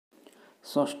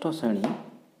ଷଷ୍ଠ ଶ୍ରେଣୀ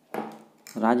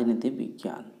ରାଜନୀତି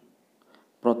ବିଜ୍ଞାନ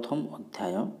ପ୍ରଥମ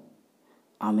ଅଧ୍ୟାୟ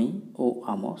ଆମେ ଓ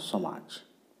ଆମ ସମାଜ।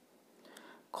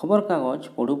 ଖବରକାଗଜ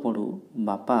ପଢ଼ୁ ପଢ଼ୁ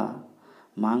ବାପା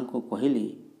ମାଆଙ୍କୁ କହିଲି,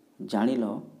 ଜାଣିଲ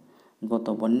ଗତ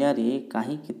ବନ୍ୟାରେ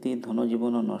କାହିଁ କେତେ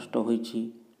ଧନଜୀବନ ନଷ୍ଟ ହୋଇଛି।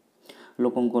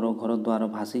 ଲୋକଙ୍କର ଘରଦ୍ୱାର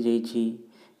ଭାସି ଯାଇଛି,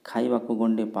 ଖାଇବାକୁ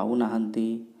ଗଣ୍ଡେ ପାଉନାହାନ୍ତି।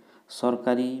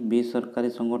 ସରକାରୀ ବେସରକାରୀ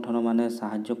ସଂଗଠନମାନେ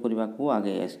ସାହାଯ୍ୟ କରିବାକୁ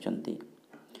ଆଗେଇ ଆସିଛନ୍ତି।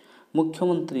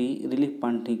 ମୁଖ୍ୟମନ୍ତ୍ରୀ ରିଲିଫ୍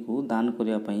ପାଣ୍ଠିକୁ ଦାନ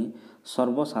କରିବା ପାଇଁ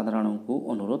ସର୍ବସାଧାରଣଙ୍କୁ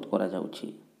ଅନୁରୋଧ କରାଯାଉଛି।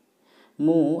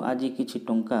 ମୁଁ ଆଜି କିଛି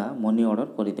ଟଙ୍କା ମନି ଅର୍ଡ଼ର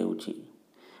କରିଦେଉଛି।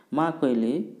 ମା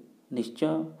କହିଲେ,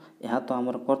 ନିଶ୍ଚୟ, ଏହା ତ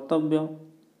ଆମର କର୍ତ୍ତବ୍ୟ।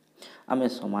 ଆମେ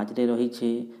ସମାଜରେ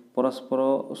ରହିଛେ, ପରସ୍ପର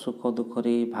ସୁଖ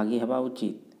ଦୁଃଖରେ ଭାଗୀ ହେବା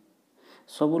ଉଚିତ।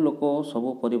 ସବୁ ଲୋକ ସବୁ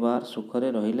ପରିବାର ସୁଖରେ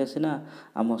ରହିଲେ ସିନା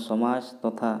ଆମ ସମାଜ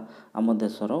ତଥା ଆମ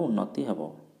ଦେଶର ଉନ୍ନତି ହେବ।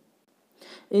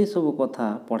 ଏସବୁ କଥା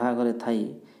ପଢ଼ାଘରେ ଥାଇ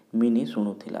ମିନି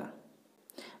ଶୁଣୁଥିଲା।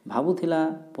 ଭାବୁଥିଲା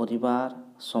ପରିବାର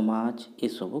ସମାଜ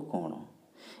ଏସବୁ କ'ଣ?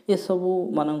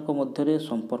 ଏସବୁମାନଙ୍କ ମଧ୍ୟରେ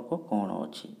ସମ୍ପର୍କ କ'ଣ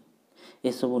ଅଛି?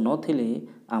 ଏସବୁ ନଥିଲେ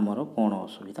ଆମର କ'ଣ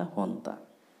ଅସୁବିଧା ହୁଅନ୍ତା?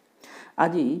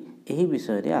 ଆଜି ଏହି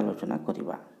ବିଷୟରେ ଆଲୋଚନା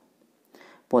କରିବା।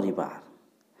 ପରିବାର।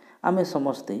 ଆମେ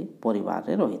ସମସ୍ତେ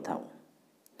ପରିବାରରେ ରହିଥାଉ।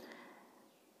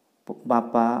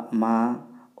 ବାପା ମା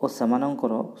ଓ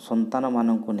ସେମାନଙ୍କର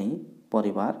ସନ୍ତାନମାନଙ୍କୁ ନେଇ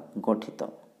ପରିବାର ଗଠିତ।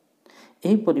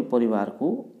 ଏହିପରି ପରିବାରକୁ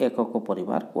ଏକକ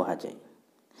ପରିବାର କୁହାଯାଏ।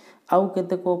 ଆଉ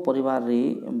କେତେକ ପରିବାରରେ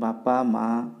ବାପା ମା,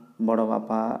 ବଡ଼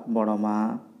ବାପା ବଡ଼ ମା,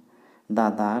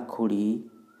 ଦାଦା ଖୁଡ଼ୀ,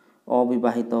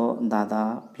 ଅବିବାହିତ ଦାଦା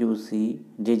ପିଉସୀ,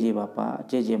 ଜେଜେବାପା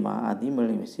ଜେଜେମା ଆଦି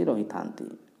ମିଳିମିଶି ରହିଥାନ୍ତି।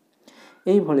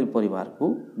 ଏହିଭଳି ପରିବାରକୁ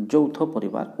ଯୌଥ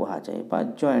ପରିବାର କୁହାଯାଏ ବା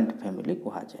ଜଏଣ୍ଟ ଫ୍ୟାମିଲି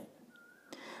କୁହାଯାଏ।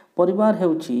 ପରିବାର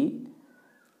ହେଉଛି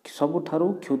ସବୁଠାରୁ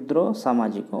କ୍ଷୁଦ୍ର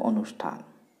ସାମାଜିକ ଅନୁଷ୍ଠାନ।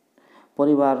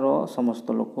 ପରିବାରର ସମସ୍ତ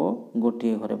ଲୋକ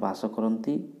ଗୋଟିଏ ଘରେ ବାସ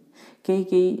କରନ୍ତି। କେହି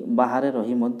କେହି ବାହାରେ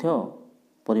ରହି ମଧ୍ୟ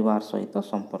ପରିବାର ସହିତ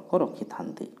ସମ୍ପର୍କ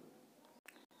ରଖିଥାନ୍ତି।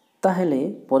 ତାହେଲେ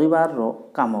ପରିବାରର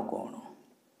କାମ କ'ଣ?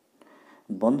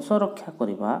 ବଂଶ ରକ୍ଷା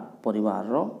କରିବା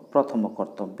ପରିବାରର ପ୍ରଥମ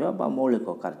କର୍ତ୍ତବ୍ୟ ବା ମୌଳିକ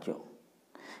କାର୍ଯ୍ୟ।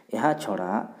 ଏହା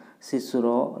ଛଡ଼ା ଶିଶୁର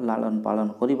ଲାଳନ ପାଳନ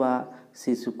କରିବା,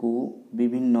 ଶିଶୁକୁ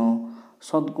ବିଭିନ୍ନ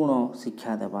ସଦ୍ଗୁଣ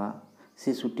ଶିକ୍ଷା ଦେବା,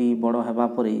 ଶିଶୁଟି ବଡ଼ ହେବା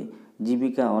ପରେ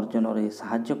ଜୀବିକା ଅର୍ଜନରେ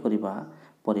ସାହାଯ୍ୟ କରିବା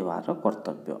ପରିବାରର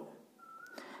କର୍ତ୍ତବ୍ୟ।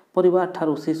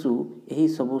 ପରିବାରଠାରୁ ଶିଶୁ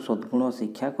ଏହିସବୁ ସଦ୍ଗୁଣ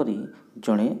ଶିକ୍ଷା କରି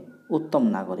ଜଣେ ଉତ୍ତମ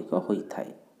ନାଗରିକ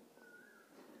ହୋଇଥାଏ।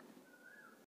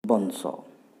 ବଂଶ।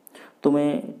 ତୁମେ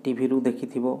ଟିଭିରୁ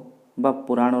ଦେଖିଥିବ ବା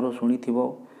ପୁରାଣରୁ ଶୁଣିଥିବ,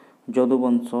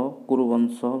 ଯଦୁବଂଶ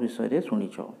କୁରୁବଂଶ ବିଷୟରେ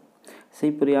ଶୁଣିଛ।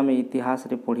 ସେହିପରି ଆମେ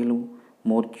ଇତିହାସରେ ପଢ଼ିଲୁ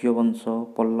ମୌର୍ଯ୍ୟ ବଂଶ,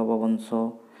 ପଲ୍ଲବ ବଂଶ,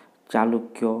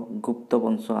 ଚାଲୁକ୍ୟ, ଗୁପ୍ତ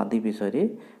ବଂଶ ଆଦି ବିଷୟରେ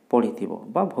ପଢ଼ିଥିବ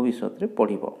ବା ଭବିଷ୍ୟତରେ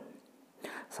ପଢ଼ିବ।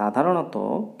 ସାଧାରଣତଃ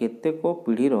କେତେକ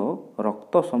ପିଢ଼ିର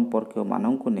ରକ୍ତ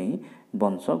ସମ୍ପର୍କୀୟମାନଙ୍କୁ ନେଇ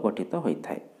ବଂଶ ଗଠିତ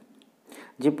ହୋଇଥାଏ।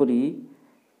 ଯେପରି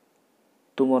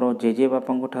ତୁମର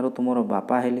ଜେଜେବାପାଙ୍କ ଠାରୁ ତୁମର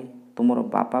ବାପା ହେଲେ, ତୁମର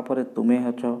ବାପା ପରେ ତୁମେ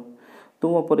ଅଛ,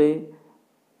 ତୁମ ପରେ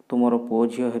ତୁମର ପୁଅ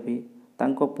ଝିଅ ହେବେ,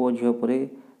 ତାଙ୍କ ପୁଅ ଝିଅ ପରେ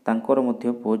ତାଙ୍କର ମଧ୍ୟ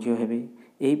ପୁଅ ଝିଅ ହେବେ।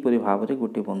 ଏହିପରି ଭାବରେ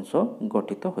ଗୋଟିଏ ବଂଶ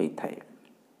ଗଠିତ ହୋଇଥାଏ।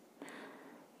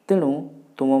 ତେଣୁ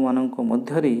ତୁମମାନଙ୍କ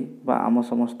ମଧ୍ୟରେ ବା ଆମ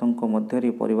ସମସ୍ତଙ୍କ ମଧ୍ୟରେ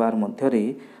ପରିବାର ମଧ୍ୟରେ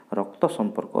ରକ୍ତ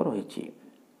ସମ୍ପର୍କ ରହିଛି।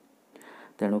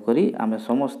 ତେଣୁକରି ଆମେ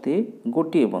ସମସ୍ତେ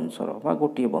ଗୋଟିଏ ବଂଶର ବା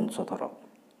ଗୋଟିଏ ବଂଶଧର।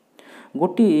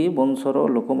 ଗୋଟିଏ ବଂଶର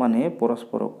ଲୋକମାନେ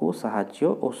ପରସ୍ପରକୁ ସାହାଯ୍ୟ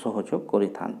ଓ ସହଯୋଗ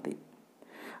କରିଥାନ୍ତି।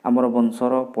 ଆମର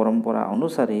ବଂଶର ପରମ୍ପରା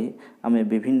ଅନୁସାରେ ଆମେ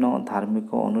ବିଭିନ୍ନ ଧାର୍ମିକ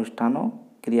ଅନୁଷ୍ଠାନ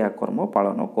କ୍ରିୟାକର୍ମ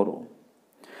ପାଳନ କରୁ।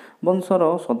 ବଂଶର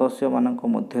ସଦସ୍ୟମାନଙ୍କ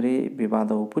ମଧ୍ୟରେ ବିବାଦ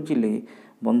ଉପୁଜିଲେ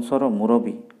ବଂଶର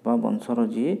ମୁରବୀ ବା ବଂଶର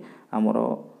ଯିଏ ଆମର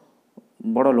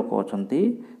ବଡ଼ ଲୋକ ଅଛନ୍ତି,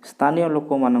 ସ୍ଥାନୀୟ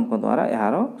ଲୋକମାନଙ୍କ ଦ୍ୱାରା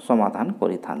ଏହାର ସମାଧାନ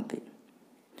କରିଥାନ୍ତି।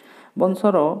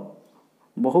 ବଂଶର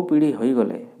ବହୁ ପିଢ଼ି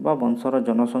ହୋଇଗଲେ ବା ବଂଶର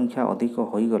ଜନସଂଖ୍ୟା ଅଧିକ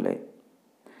ହୋଇଗଲେ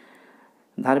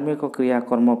ଧାର୍ମିକ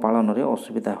କ୍ରିୟାକର୍ମ ପାଳନରେ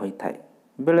ଅସୁବିଧା ହୋଇଥାଏ।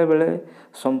 ବେଳେବେଳେ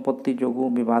ସମ୍ପତ୍ତି ଯୋଗୁଁ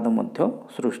ବିବାଦ ମଧ୍ୟ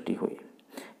ସୃଷ୍ଟି ହୁଏ।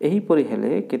 ଏହିପରି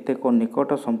ହେଲେ କେତେକ ନିକଟ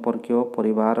ସମ୍ପର୍କୀୟ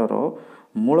ପରିବାରର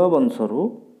ମୂଳ ବଂଶରୁ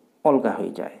ଅଲଗା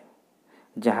ହୋଇଯାଏ,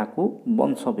 ଯାହାକୁ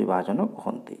ବଂଶ ବିଭାଜନ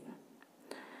କହନ୍ତି।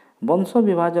 ବଂଶ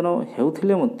ବିଭାଜନ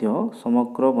ହେଉଥିଲେ ମଧ୍ୟ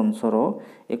ସମଗ୍ର ବଂଶର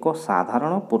ଏକ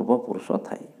ସାଧାରଣ ପୂର୍ବପୁରୁଷ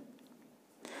ଥାଏ।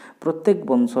 ପ୍ରତ୍ୟେକ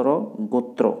ବଂଶର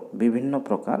ଗୋତ୍ର ବିଭିନ୍ନ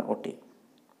ପ୍ରକାର ଅଟେ।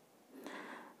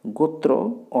 ଗୋତ୍ର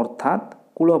ଅର୍ଥାତ୍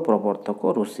କୁଳ ପ୍ରବର୍ତ୍ତକ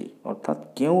ଋଷି, ଅର୍ଥାତ୍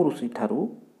କେଉଁ ଋଷିଠାରୁ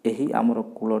ଏହି ଆମର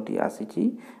କୁଳଟି ଆସିଛି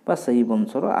ବା ସେହି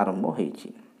ବଂଶର ଆରମ୍ଭ ହୋଇଛି।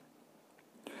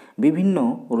 ବିଭିନ୍ନ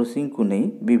ଋଷିଙ୍କୁ ନେଇ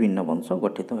ବିଭିନ୍ନ ବଂଶ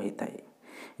ଗଠିତ ହୋଇଥାଏ।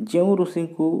 ଯେଉଁ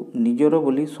ଋଷିଙ୍କୁ ନିଜର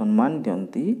ବୋଲି ସମ୍ମାନ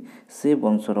ଦିଅନ୍ତି ସେ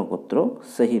ବଂଶର ଗୋତ୍ର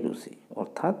ସେହି ଋଷି।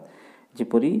 ଅର୍ଥାତ୍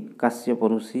ଯେପରି କାଶ୍ୟପ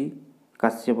ଋଷି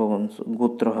କାଶ୍ୟପ ବଂଶ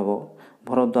ଗୋତ୍ର ହେବ,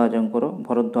 ଭରଦ୍ୱାଜଙ୍କର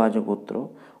ଭରଦ୍ୱାଜ ଗୋତ୍ର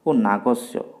ଓ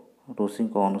ନାଗସ୍ୟ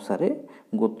ଋଷିଙ୍କ ଅନୁସାରେ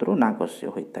ଗୋତ୍ର ନାଗସ୍ୟ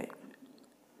ହୋଇଥାଏ।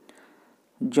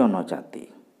 ଜନଜାତି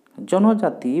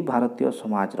ଜନଜାତି ଭାରତୀୟ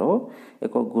ସମାଜର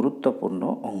ଏକ ଗୁରୁତ୍ୱପୂର୍ଣ୍ଣ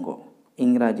ଅଙ୍ଗ।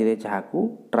 ଇଂରାଜୀରେ ଯାହାକୁ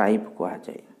ଟ୍ରାଇବ୍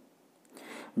କୁହାଯାଏ।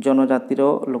 ଜନଜାତିର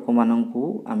ଲୋକମାନଙ୍କୁ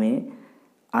ଆମେ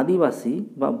ଆଦିବାସୀ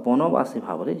ବା ବନବାସୀ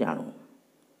ଭାବରେ ଜାଣୁ।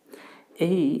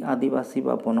 ଏହି ଆଦିବାସୀ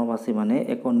ବା ବନବାସୀମାନେ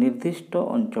ଏକ ନିର୍ଦ୍ଦିଷ୍ଟ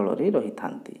ଅଞ୍ଚଳରେ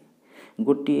ରହିଥାନ୍ତି।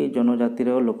 ଗୋଟିଏ ଜନଜାତିର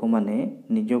ଲୋକମାନେ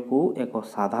ନିଜକୁ ଏକ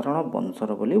ସାଧାରଣ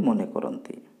ବଂଶର ବୋଲି ମନେ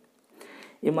କରନ୍ତି।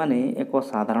 ଏମାନେ ଏକ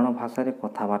ସାଧାରଣ ଭାଷାରେ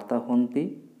କଥାବାର୍ତ୍ତା ହୁଅନ୍ତି,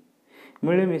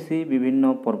 ମିଳିମିଶି ବିଭିନ୍ନ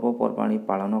ପର୍ବପର୍ବାଣି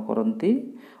ପାଳନ କରନ୍ତି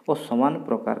ଓ ସମାନ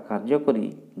ପ୍ରକାର କାର୍ଯ୍ୟ କରି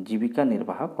ଜୀବିକା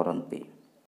ନିର୍ବାହ କରନ୍ତି।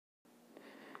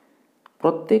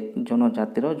 ପ୍ରତ୍ୟେକ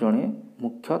ଜନଜାତିର ଜଣେ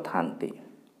ମୁଖ୍ୟ ଥାନ୍ତି।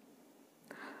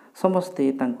 ସମସ୍ତେ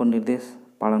ତାଙ୍କ ନିର୍ଦ୍ଦେଶ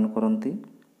ପାଳନ କରନ୍ତି।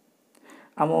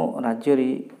 ଆମ ରାଜ୍ୟରେ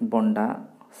ବଣ୍ଡା,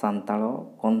 ସାନ୍ତାଳ,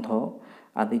 କନ୍ଧ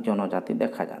ଆଦି ଜନଜାତି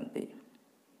ଦେଖାଯାନ୍ତି।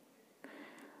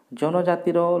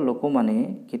 ଜନଜାତିର ଲୋକମାନେ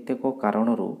କେତେକ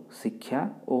କାରଣରୁ ଶିକ୍ଷା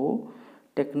ଓ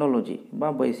ଟେକ୍ନୋଲୋଜି ବା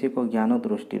ବୈଷୟିକ ଜ୍ଞାନ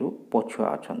ଦୃଷ୍ଟିରୁ ପଛୁଆ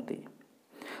ଅଛନ୍ତି।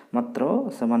 ମାତ୍ର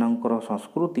ସେମାନଙ୍କର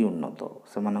ସଂସ୍କୃତି ଉନ୍ନତ।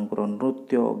 ସେମାନଙ୍କର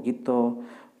ନୃତ୍ୟ, ଗୀତ,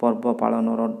 ପର୍ବ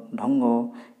ପାଳନର ଢଙ୍ଗ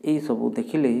ଏହିସବୁ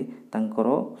ଦେଖିଲେ ତାଙ୍କର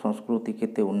ସଂସ୍କୃତି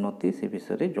କେତେ ଉନ୍ନତି ସେ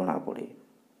ବିଷୟରେ ଜଣାପଡ଼େ।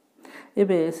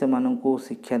 ଏବେ ସେମାନଙ୍କୁ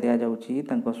ଶିକ୍ଷା ଦିଆଯାଉଛି।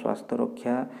 ତାଙ୍କ ସ୍ୱାସ୍ଥ୍ୟ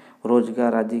ରକ୍ଷା,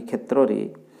 ରୋଜଗାର ଆଦି କ୍ଷେତ୍ରରେ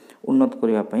ଉନ୍ନତ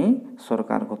କରିବା ପାଇଁ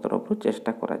ସରକାରଙ୍କ ତରଫରୁ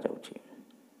ଚେଷ୍ଟା କରାଯାଉଛି।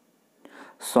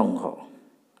 ସଂଘ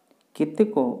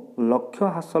କେତେକ ଲକ୍ଷ୍ୟ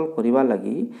ହାସଲ କରିବା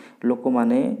ଲାଗି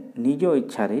ଲୋକମାନେ ନିଜ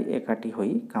ଇଚ୍ଛାରେ ଏକାଠି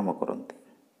ହୋଇ କାମ କରନ୍ତି।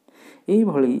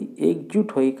 ଏହିଭଳି ଏକଜୁଟ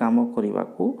ହୋଇ କାମ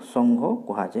କରିବାକୁ ସଂଘ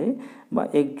କୁହାଯାଏ ବା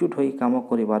ଏକଜୁଟ ହୋଇ କାମ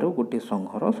କରିବାରୁ ଗୋଟିଏ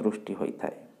ସଂଘର ସୃଷ୍ଟି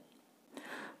ହୋଇଥାଏ।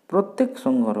 ପ୍ରତ୍ୟେକ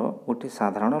ସଂଘର ଗୋଟିଏ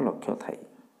ସାଧାରଣ ଲକ୍ଷ୍ୟ ଥାଏ।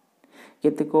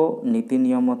 କେତେକ ନୀତି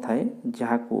ନିୟମ ଥାଏ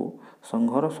ଯାହାକୁ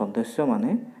ସଂଘର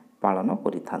ସଦସ୍ୟମାନେ ପାଳନ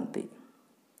କରିଥାନ୍ତି।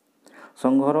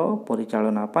 ସଂଘର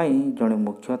ପରିଚାଳନା ପାଇଁ ଜଣେ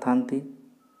ମୁଖ୍ୟ ଥାନ୍ତି।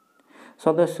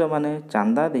 ସଦସ୍ୟମାନେ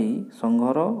ଚାନ୍ଦା ଦେଇ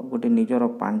ସଂଘର ଗୋଟିଏ ନିଜର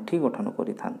ପାଣ୍ଠି ଗଠନ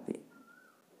କରିଥାନ୍ତି।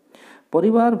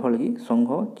 ପରିବାର ଭଳି ସଂଘ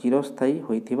ଚିରସ୍ଥାୟୀ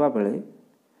ହୋଇଥିବା ବେଳେ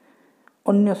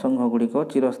ଅନ୍ୟ ସଂଘଗୁଡ଼ିକ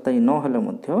ଚିରସ୍ଥାୟୀ ନ ହେଲେ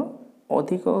ମଧ୍ୟ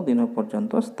ଅଧିକ ଦିନ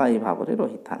ପର୍ଯ୍ୟନ୍ତ ସ୍ଥାୟୀ ଭାବରେ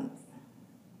ରହିଥାନ୍ତି।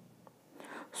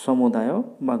 ସମୁଦାୟ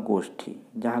ବା ଗୋଷ୍ଠୀ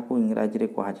ଯାହାକୁ ଇଂରାଜୀରେ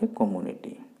କୁହାଯାଏ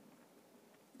କମ୍ୟୁନିଟି।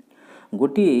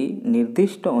 ଗୋଟିଏ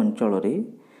ନିର୍ଦ୍ଦିଷ୍ଟ ଅଞ୍ଚଳରେ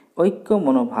ଐକ୍ୟ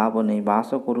ମନୋଭାବ ନେଇ ବାସ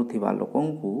କରୁଥିବା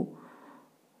ଲୋକଙ୍କୁ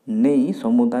ନେଇ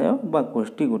ସମୁଦାୟ ବା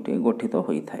ଗୋଷ୍ଠୀ ଗୋଟିଏ ଗଠିତ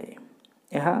ହୋଇଥାଏ।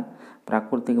 ଏହା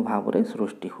ପ୍ରାକୃତିକ ଭାବରେ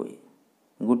ସୃଷ୍ଟି ହୁଏ।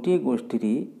 ଗୋଟିଏ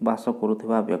ଗୋଷ୍ଠୀରେ ବାସ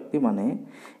କରୁଥିବା ବ୍ୟକ୍ତିମାନେ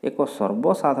ଏକ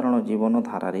ସର୍ବସାଧାରଣ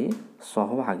ଜୀବନଧାରାରେ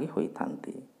ସହଭାଗୀ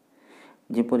ହୋଇଥାନ୍ତି।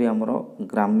 ଯେପରି ଆମର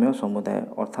ଗ୍ରାମ୍ୟ ସମୁଦାୟ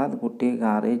ଅର୍ଥାତ୍ ଗୋଟିଏ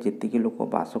ଗାଁରେ ଯେତିକି ଲୋକ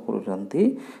ବାସ କରୁଛନ୍ତି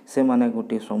ସେମାନେ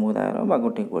ଗୋଟିଏ ସମୁଦାୟର ବା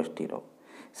ଗୋଟିଏ ଗୋଷ୍ଠୀର।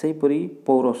 ସେହିପରି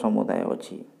ପୌର ସମୁଦାୟ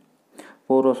ଅଛି।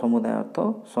 ପୌର ସମୁଦାୟ ତ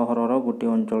ସହରର ଗୋଟିଏ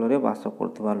ଅଞ୍ଚଳରେ ବାସ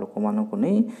କରୁଥିବା ଲୋକମାନଙ୍କୁ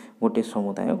ନେଇ ଗୋଟିଏ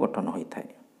ସମୁଦାୟ ଗଠନ ହୋଇଥାଏ।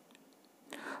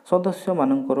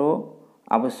 ସଦସ୍ୟମାନଙ୍କର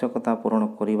ଆବଶ୍ୟକତା ପୂରଣ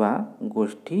କରିବା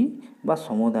ଗୋଷ୍ଠୀ ବା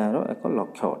ସମୁଦାୟର ଏକ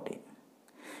ଲକ୍ଷ୍ୟ ଅଟେ।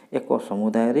 ଏକ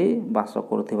ସମୁଦାୟରେ ବାସ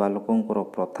କରୁଥିବା ଲୋକଙ୍କର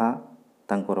ପ୍ରଥା,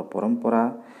 ତାଙ୍କର ପରମ୍ପରା,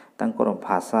 ତାଙ୍କର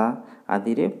ଭାଷା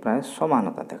ଆଦିରେ ପ୍ରାୟ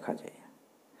ସମାନତା ଦେଖାଯାଏ।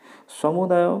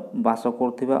 ସମୁଦାୟ ବାସ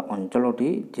କରୁଥିବା ଅଞ୍ଚଳଟି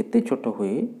ଯେତେ ଛୋଟ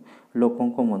ହୁଏ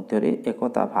ଲୋକଙ୍କ ମଧ୍ୟରେ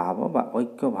ଏକତା ଭାବ ବା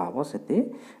ଐକ୍ୟ ଭାବ ସେତେ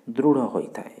ଦୃଢ଼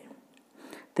ହୋଇଥାଏ।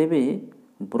 ତେବେ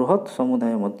ବୃହତ୍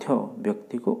ସମୁଦାୟ ମଧ୍ୟ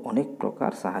ବ୍ୟକ୍ତିକୁ ଅନେକ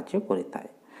ପ୍ରକାର ସାହାଯ୍ୟ କରିଥାଏ।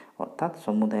 ଅର୍ଥାତ୍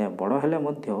ସମୁଦାୟ ବଡ଼ ହେଲେ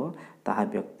ମଧ୍ୟ ତାହା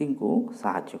ବ୍ୟକ୍ତିଙ୍କୁ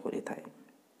ସାହାଯ୍ୟ କରିଥାଏ।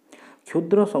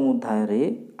 କ୍ଷୁଦ୍ର ସମୁଦାୟରେ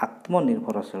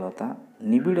ଆତ୍ମନିର୍ଭରଶୀଳତା,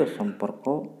 ନିବିଡ଼ ସମ୍ପର୍କ,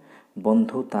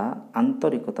 ବନ୍ଧୁତା,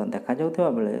 ଆନ୍ତରିକତା ଦେଖାଯାଉଥିବା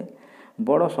ବେଳେ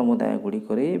ବଡ଼ ସମୁଦାୟ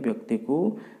ଗୁଡ଼ିକରେ ବ୍ୟକ୍ତିକୁ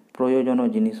ପ୍ରୟୋଜନ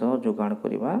ଜିନିଷ ଯୋଗାଣ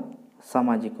କରିବା,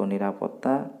 ସାମାଜିକ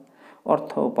ନିରାପତ୍ତା,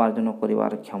 ଅର୍ଥ ଉପାର୍ଜନ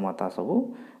କରିବାର କ୍ଷମତା ସବୁ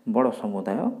ବଡ଼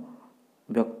ସମୁଦାୟ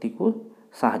ବ୍ୟକ୍ତିକୁ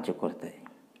ସାହାଯ୍ୟ କରିଥାଏ।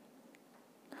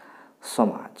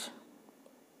 ସମାଜ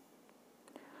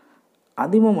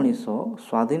ଆଦିମ ମଣିଷ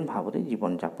ସ୍ୱାଧୀନ ଭାବରେ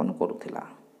ଜୀବନଯାପନ କରୁଥିଲା।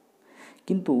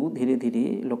 କିନ୍ତୁ ଧୀରେ ଧୀରେ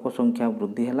ଲୋକ ସଂଖ୍ୟା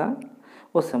ବୃଦ୍ଧି ହେଲା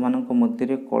ଓ ସେମାନଙ୍କ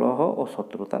ମଧ୍ୟରେ କଳହ ଓ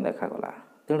ଶତ୍ରୁତା ଦେଖାଗଲା।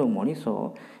 ତେଣୁ ମଣିଷ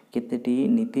କେତେଟି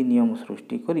ନୀତି ନିୟମ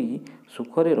ସୃଷ୍ଟି କରି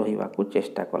ସୁଖରେ ରହିବାକୁ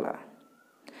ଚେଷ୍ଟା କଲା।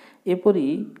 ଏପରି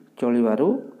ଚଳିବାରୁ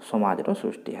ସମାଜର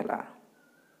ସୃଷ୍ଟି ହେଲା।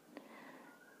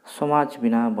 ସମାଜ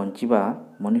ବିନା ବଞ୍ଚିବା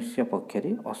ମନୁଷ୍ୟ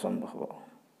ପକ୍ଷରେ ଅସମ୍ଭବ।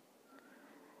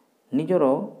 ନିଜର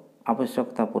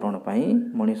ଆବଶ୍ୟକତା ପୂରଣ ପାଇଁ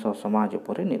ମଣିଷ ସମାଜ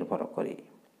ଉପରେ ନିର୍ଭର କରେ।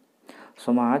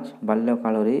 ସମାଜ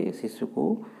ବାଲ୍ୟକାଳରେ ଶିଶୁକୁ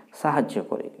ସାହାଯ୍ୟ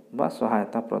କରେ ବା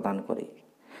ସହାୟତା ପ୍ରଦାନ କରେ।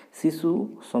 ଶିଶୁ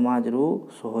ସମାଜରୁ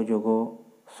ସହଯୋଗ,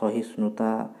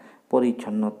 ସହିଷ୍ଣୁତା,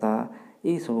 ପରିଚ୍ଛନ୍ନତା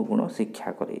ଏହିସବୁ ଗୁଣ ଶିକ୍ଷା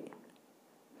କରେ।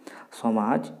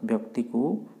 ସମାଜ ବ୍ୟକ୍ତିକୁ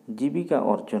ଜୀବିକା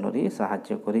ଅର୍ଜନରେ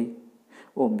ସାହାଯ୍ୟ କରେ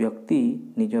ଓ ବ୍ୟକ୍ତି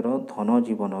ନିଜର ଧନ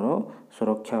ଜୀବନର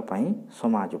ସୁରକ୍ଷା ପାଇଁ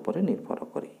ସମାଜ ଉପରେ ନିର୍ଭର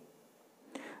କରେ।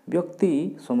 ବ୍ୟକ୍ତି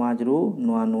ସମାଜରୁ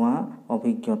ନୂଆ ନୂଆ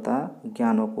ଅଭିଜ୍ଞତା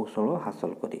ଜ୍ଞାନ କୌଶଳ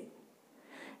ହାସଲ କରେ,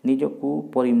 ନିଜକୁ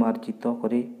ପରିମାର୍ଜିତ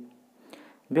କରେ।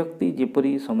 ବ୍ୟକ୍ତି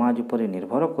ଯେପରି ସମାଜ ଉପରେ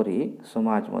ନିର୍ଭର କରେ,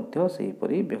 ସମାଜ ମଧ୍ୟ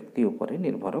ସେହିପରି ବ୍ୟକ୍ତି ଉପରେ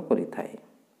ନିର୍ଭର କରିଥାଏ।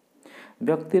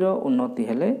 ବ୍ୟକ୍ତିର ଉନ୍ନତି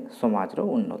ହେଲେ ସମାଜର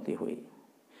ଉନ୍ନତି ହୁଏ।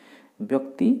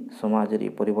 ବ୍ୟକ୍ତି ସମାଜରେ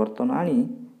ପରିବର୍ତ୍ତନ ଆଣି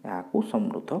ଏହାକୁ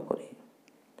ସମୃଦ୍ଧ କରେ।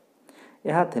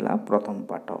 ଏହା ଥିଲା ପ୍ରଥମ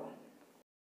ପାଠ।